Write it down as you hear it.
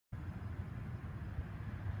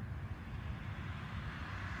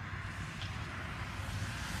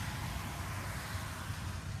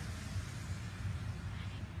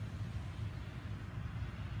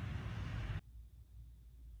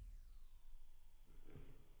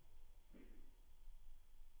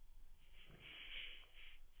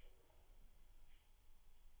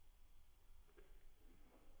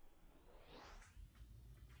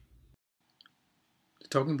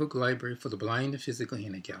Talking Book Library for the Blind and Physically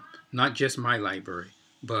Handicapped. Not just my library,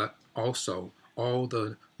 but also all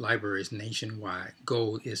the libraries nationwide.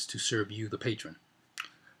 Goal is to serve you, the patron.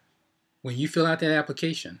 When you fill out that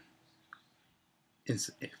application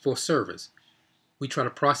for service, we try to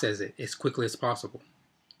process it as quickly as possible.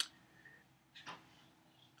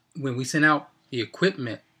 When we send out the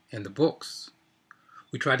equipment and the books,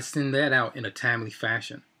 we try to send that out in a timely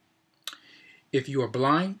fashion. If you are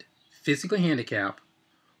blind, physically handicapped,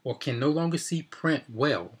 or can no longer see print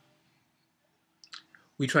well,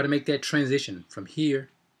 we try to make that transition from here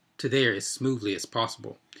to there as smoothly as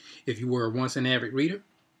possible. If you were once an avid reader,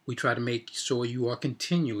 we try to make sure you are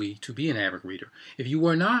continually to be an avid reader. If you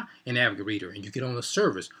were not an avid reader and you get on the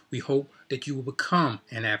service, we hope that you will become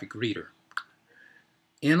an avid reader.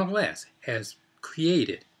 NLS has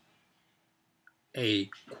created a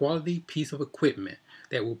quality piece of equipment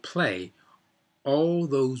that will play all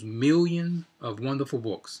those millions of wonderful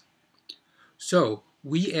books. So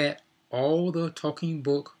we at all the Talking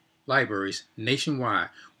Book libraries nationwide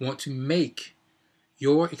want to make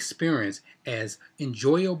your experience as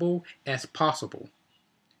enjoyable as possible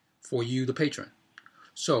for you, the patron.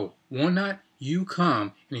 So why not you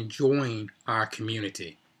come and join our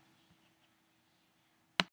community?